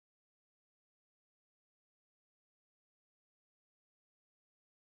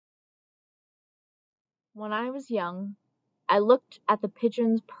When I was young, I looked at the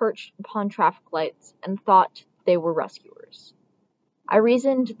pigeons perched upon traffic lights and thought they were rescuers. I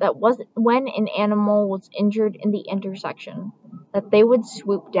reasoned that when an animal was injured in the intersection, that they would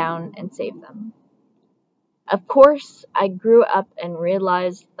swoop down and save them. Of course, I grew up and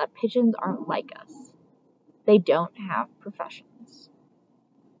realized that pigeons aren't like us. They don't have professions.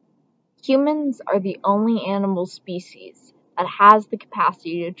 Humans are the only animal species that has the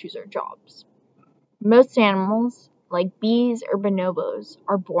capacity to choose our jobs. Most animals, like bees or bonobos,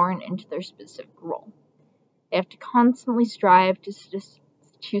 are born into their specific role. They have to constantly strive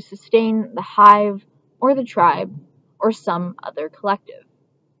to sustain the hive or the tribe or some other collective.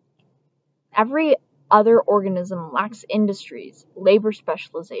 Every other organism lacks industries, labor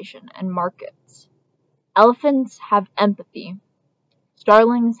specialization, and markets. Elephants have empathy.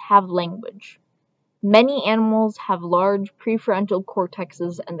 Starlings have language. Many animals have large prefrontal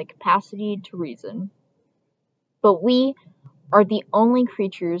cortexes and the capacity to reason. But we are the only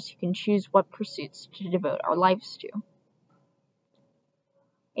creatures who can choose what pursuits to devote our lives to.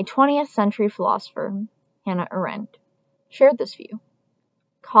 A 20th century philosopher, Hannah Arendt, shared this view,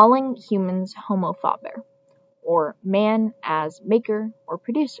 calling humans homo faber, or man as maker or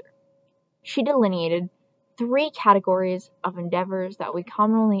producer. She delineated 3 categories of endeavors that we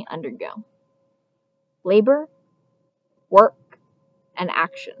commonly undergo: labor, work, and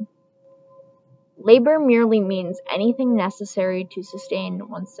action. Labor merely means anything necessary to sustain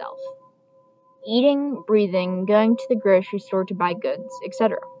oneself. Eating, breathing, going to the grocery store to buy goods,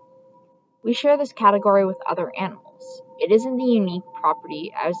 etc. We share this category with other animals. It isn't the unique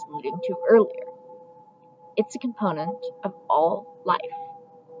property I was alluding to earlier. It's a component of all life.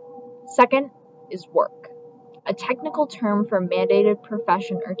 Second is work, a technical term for a mandated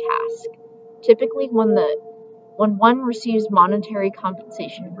profession or task, typically when one receives monetary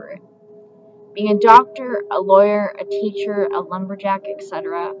compensation for it. Being a doctor, a lawyer, a teacher, a lumberjack,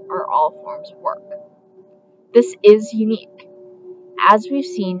 etc. are all forms of work. This is unique. As we've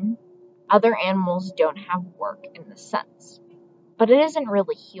seen, other animals don't have work in this sense, but it isn't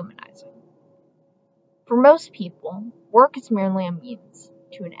really humanizing. For most people, work is merely a means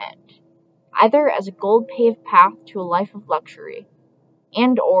to an end, either as a gold-paved path to a life of luxury,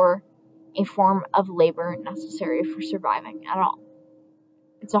 and/or a form of labor necessary for surviving at all.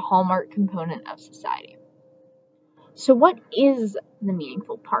 It's a hallmark component of society. So what is the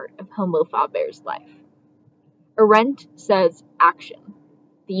meaningful part of Homo faber's life? Arendt says action,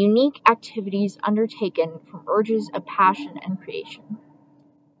 the unique activities undertaken from urges of passion and creation.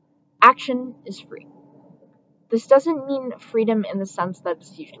 Action is free. This doesn't mean freedom in the sense that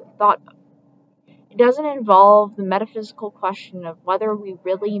it's usually thought of. It doesn't involve the metaphysical question of whether we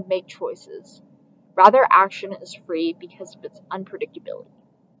really make choices. Rather, action is free because of its unpredictability.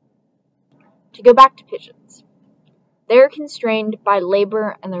 To go back to pigeons, they are constrained by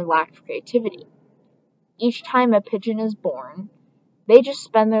labor and their lack of creativity. Each time a pigeon is born, they just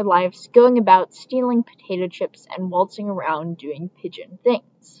spend their lives going about stealing potato chips and waltzing around doing pigeon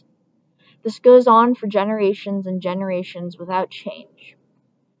things. This goes on for generations and generations without change.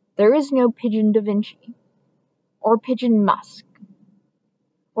 There is no pigeon Da Vinci or pigeon Musk,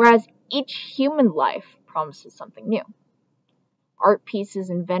 whereas each human life promises something new. Art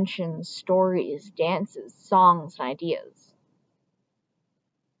pieces, inventions, stories, dances, songs, and ideas.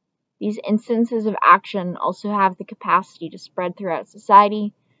 These instances of action also have the capacity to spread throughout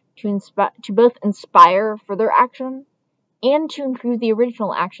society, to both inspire further action and to improve the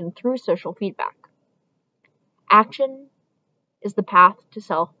original action through social feedback. Action is the path to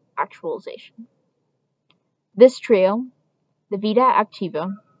self-actualization. This trio, the Vita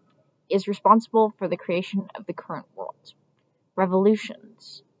Activa, is responsible for the creation of the current world.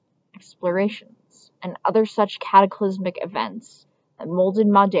 Revolutions, explorations, and other such cataclysmic events that molded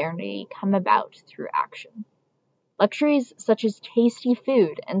modernity come about through action. Luxuries such as tasty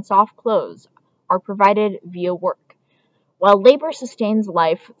food and soft clothes are provided via work, while labor sustains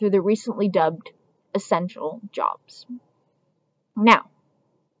life through the recently dubbed essential jobs. Now,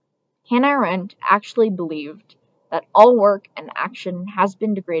 Hannah Arendt actually believed that all work and action has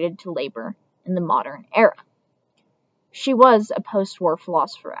been degraded to labor in the modern era. She was a post-war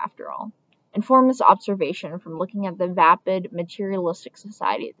philosopher, after all, and formed this observation from looking at the vapid, materialistic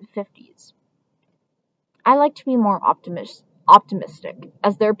society of the 50s. I like to be more optimistic,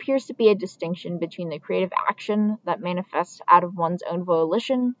 as there appears to be a distinction between the creative action that manifests out of one's own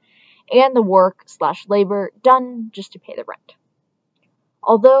volition and the work/labor done just to pay the rent.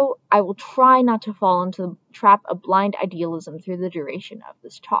 Although I will try not to fall into the trap of blind idealism through the duration of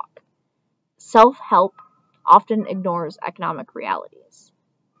this talk. Self-help often ignores economic realities.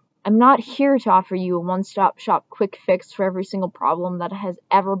 I'm not here to offer you a one-stop shop quick fix for every single problem that has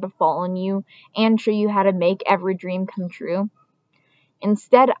ever befallen you and show you how to make every dream come true.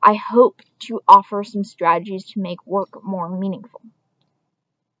 Instead, I hope to offer some strategies to make work more meaningful.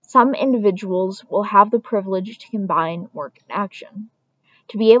 Some individuals will have the privilege to combine work and action,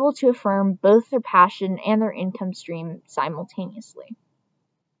 to be able to affirm both their passion and their income stream simultaneously.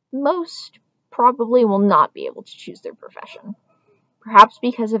 Most probably will not be able to choose their profession, perhaps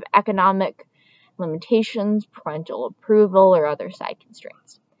because of economic limitations, parental approval, or other side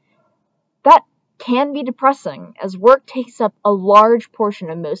constraints. That can be depressing, as work takes up a large portion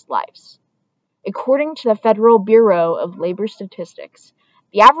of most lives. According to the Federal Bureau of Labor Statistics,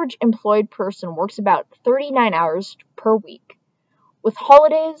 the average employed person works about 39 hours per week. With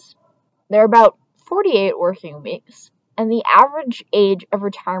holidays, there are about 48 working weeks, and the average age of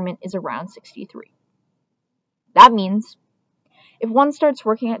retirement is around 63. That means, if one starts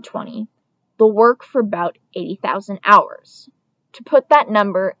working at 20, they'll work for about 80,000 hours. To put that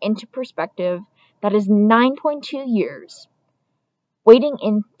number into perspective, that is 9.2 years, waiting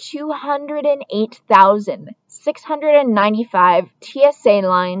in 208,695 TSA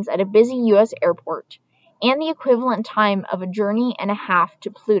lines at a busy U.S. airport, and the equivalent time of a journey and a half to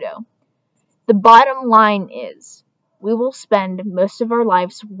Pluto. The bottom line is, we will spend most of our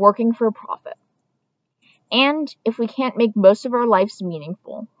lives working for a profit. And if we can't make most of our lives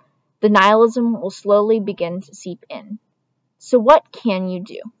meaningful, the nihilism will slowly begin to seep in. So what can you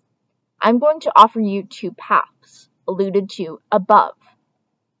do? I'm going to offer you 2 paths, alluded to above.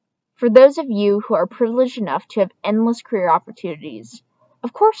 For those of you who are privileged enough to have endless career opportunities,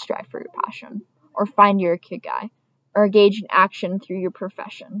 of course strive for your passion, or find your ikigai, or engage in action through your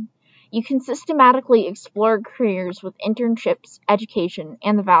profession. You can systematically explore careers with internships, education,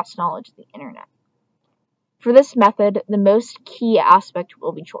 and the vast knowledge of the internet. For this method, the most key aspect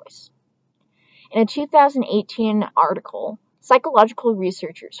will be choice. In a 2018 article, psychological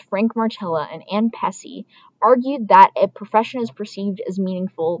researchers Frank Martella and Ann Pesce argued that a profession is perceived as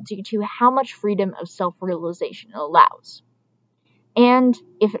meaningful due to how much freedom of self-realization it allows, and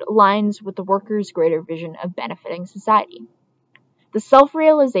if it aligns with the worker's greater vision of benefiting society. The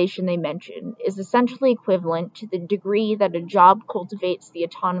self-realization they mention is essentially equivalent to the degree that a job cultivates the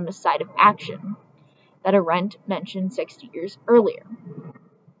autonomous side of action that Arendt mentioned 60 years earlier.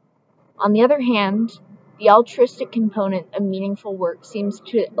 On the other hand, the altruistic component of meaningful work seems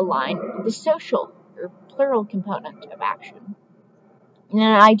to align with the social, or plural component of action. In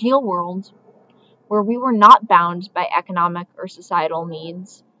an ideal world, where we were not bound by economic or societal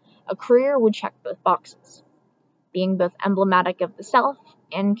needs, a career would check both boxes, being both emblematic of the self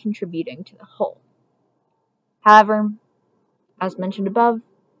and contributing to the whole. However, as mentioned above,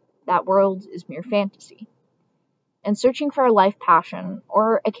 that world is mere fantasy. And searching for a life passion,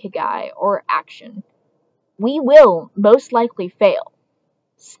 or ikigai, or action, we will most likely fail,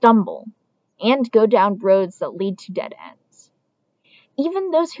 stumble, and go down roads that lead to dead ends. Even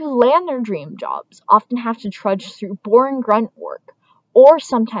those who land their dream jobs often have to trudge through boring grunt work, or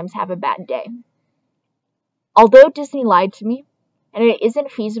sometimes have a bad day. Although Disney lied to me, and it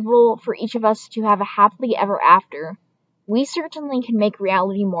isn't feasible for each of us to have a happily ever after, we certainly can make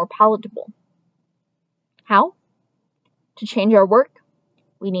reality more palatable. How? To change our work,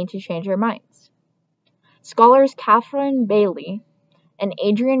 we need to change our minds. Scholars Catherine Bailey and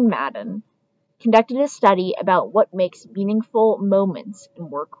Adrian Madden conducted a study about what makes meaningful moments in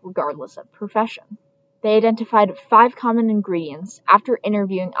work regardless of profession. They identified 5 common ingredients after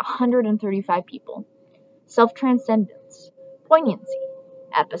interviewing 135 people: self-transcendence, poignancy,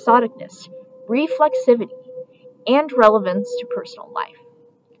 episodicness, reflexivity, and relevance to personal life.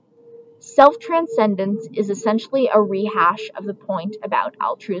 Self-transcendence is essentially a rehash of the point about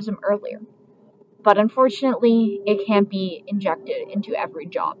altruism earlier, but unfortunately, it can't be injected into every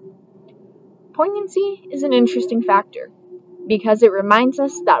job. Poignancy is an interesting factor, because it reminds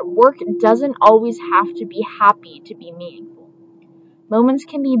us that work doesn't always have to be happy to be meaningful. Moments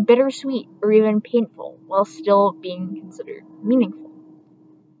can be bittersweet or even painful while still being considered meaningful.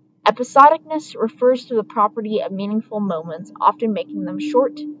 Episodicness refers to the property of meaningful moments, often making them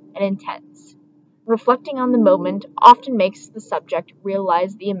short and intense. Reflecting on the moment often makes the subject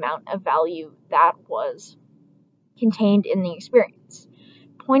realize the amount of value that was contained in the experience,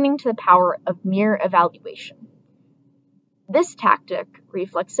 pointing to the power of mere evaluation. This tactic,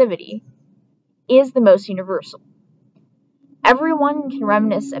 reflexivity, is the most universal. Everyone can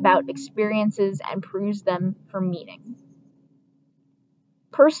reminisce about experiences and peruse them for meaning.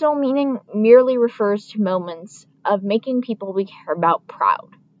 Personal meaning merely refers to moments of making people we care about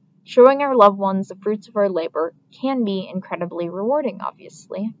proud. Showing our loved ones the fruits of our labor can be incredibly rewarding,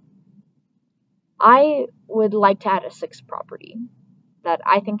 obviously. I would like to add a sixth property that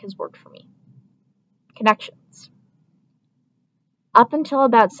I think has worked for me. Connections. Up until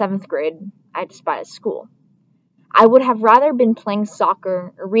about 7th grade, I despised school. I would have rather been playing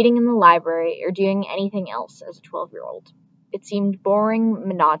soccer or reading in the library or doing anything else as a 12-year-old. It seemed boring,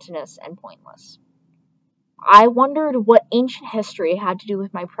 monotonous, and pointless. I wondered what ancient history had to do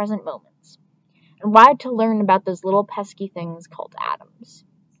with my present moments, and why I had to learn about those little pesky things called atoms.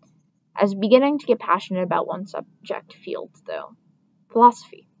 I was beginning to get passionate about one subject field, though: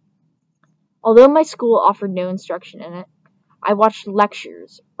 philosophy. Although my school offered no instruction in it, I watched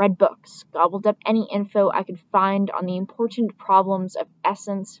lectures, read books, gobbled up any info I could find on the important problems of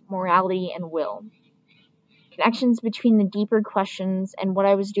essence, morality, and will. Connections between the deeper questions and what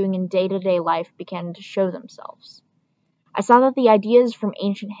I was doing in day-to-day life began to show themselves. I saw that the ideas from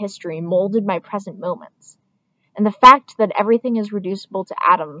ancient history molded my present moments, and the fact that everything is reducible to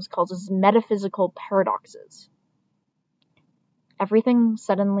atoms causes metaphysical paradoxes. Everything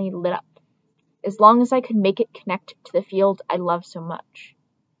suddenly lit up, as long as I could make it connect to the field I love so much.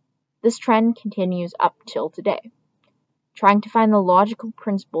 This trend continues up till today. Trying to find the logical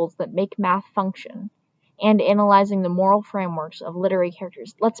principles that make math function, and analyzing the moral frameworks of literary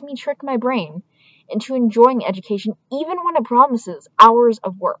characters lets me trick my brain into enjoying education even when it promises hours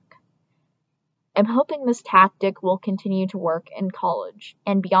of work. I'm hoping this tactic will continue to work in college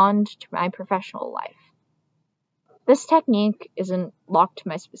and beyond to my professional life. This technique isn't locked to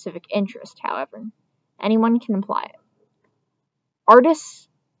my specific interest, however. Anyone can apply it. Artists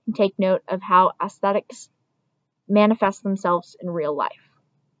can take note of how aesthetics manifest themselves in real life.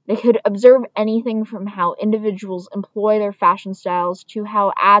 They could observe anything from how individuals employ their fashion styles to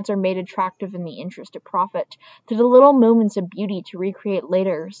how ads are made attractive in the interest of profit, to the little moments of beauty to recreate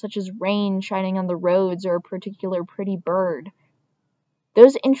later, such as rain shining on the roads or a particular pretty bird.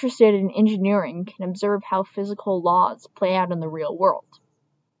 Those interested in engineering can observe how physical laws play out in the real world.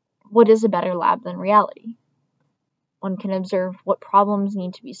 What is a better lab than reality? One can observe what problems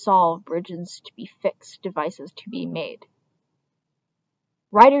need to be solved, bridges to be fixed, devices to be made.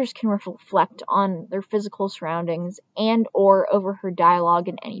 Writers can reflect on their physical surroundings and/or overheard dialogue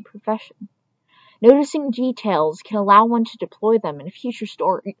in any profession. Noticing details can allow one to deploy them in future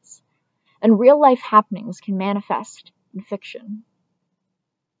stories, and real-life happenings can manifest in fiction.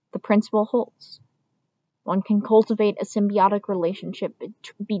 The principle holds. One can cultivate a symbiotic relationship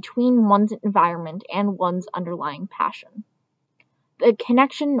between one's environment and one's underlying passion. The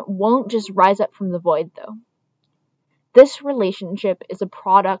connection won't just rise up from the void, though. This relationship is a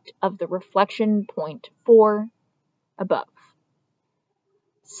product of the reflection point 4 above.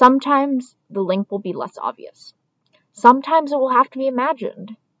 Sometimes the link will be less obvious. Sometimes it will have to be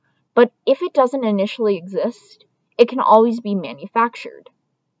imagined. But if it doesn't initially exist, it can always be manufactured.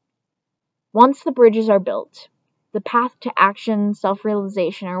 Once the bridges are built, the path to action,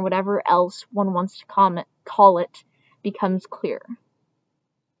 self-realization, or whatever else one wants to call it becomes clear.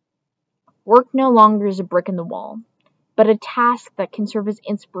 Work no longer is a brick in the wall, but a task that can serve as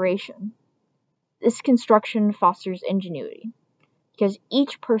inspiration. This construction fosters ingenuity, because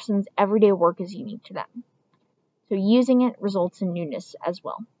each person's everyday work is unique to them, so using it results in newness as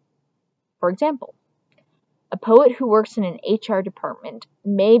well. For example, a poet who works in an HR department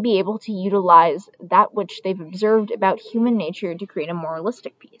may be able to utilize that which they've observed about human nature to create a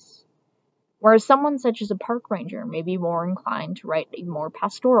moralistic piece, whereas someone such as a park ranger may be more inclined to write a more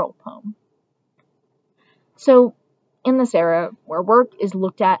pastoral poem. So, in this era, where work is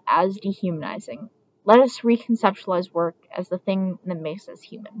looked at as dehumanizing, let us reconceptualize work as the thing that makes us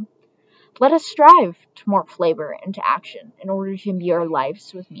human. Let us strive to morph flavor into action in order to imbue our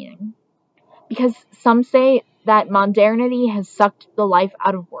lives with meaning. Because some say that modernity has sucked the life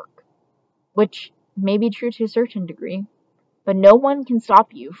out of work, which may be true to a certain degree, but no one can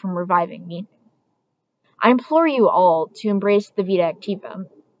stop you from reviving meaning. I implore you all to embrace the Vita Activa,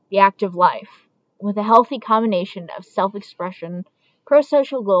 the active life, with a healthy combination of self-expression,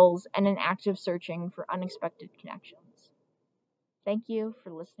 pro-social goals, and an active searching for unexpected connections. Thank you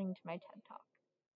for listening to my TED Talk.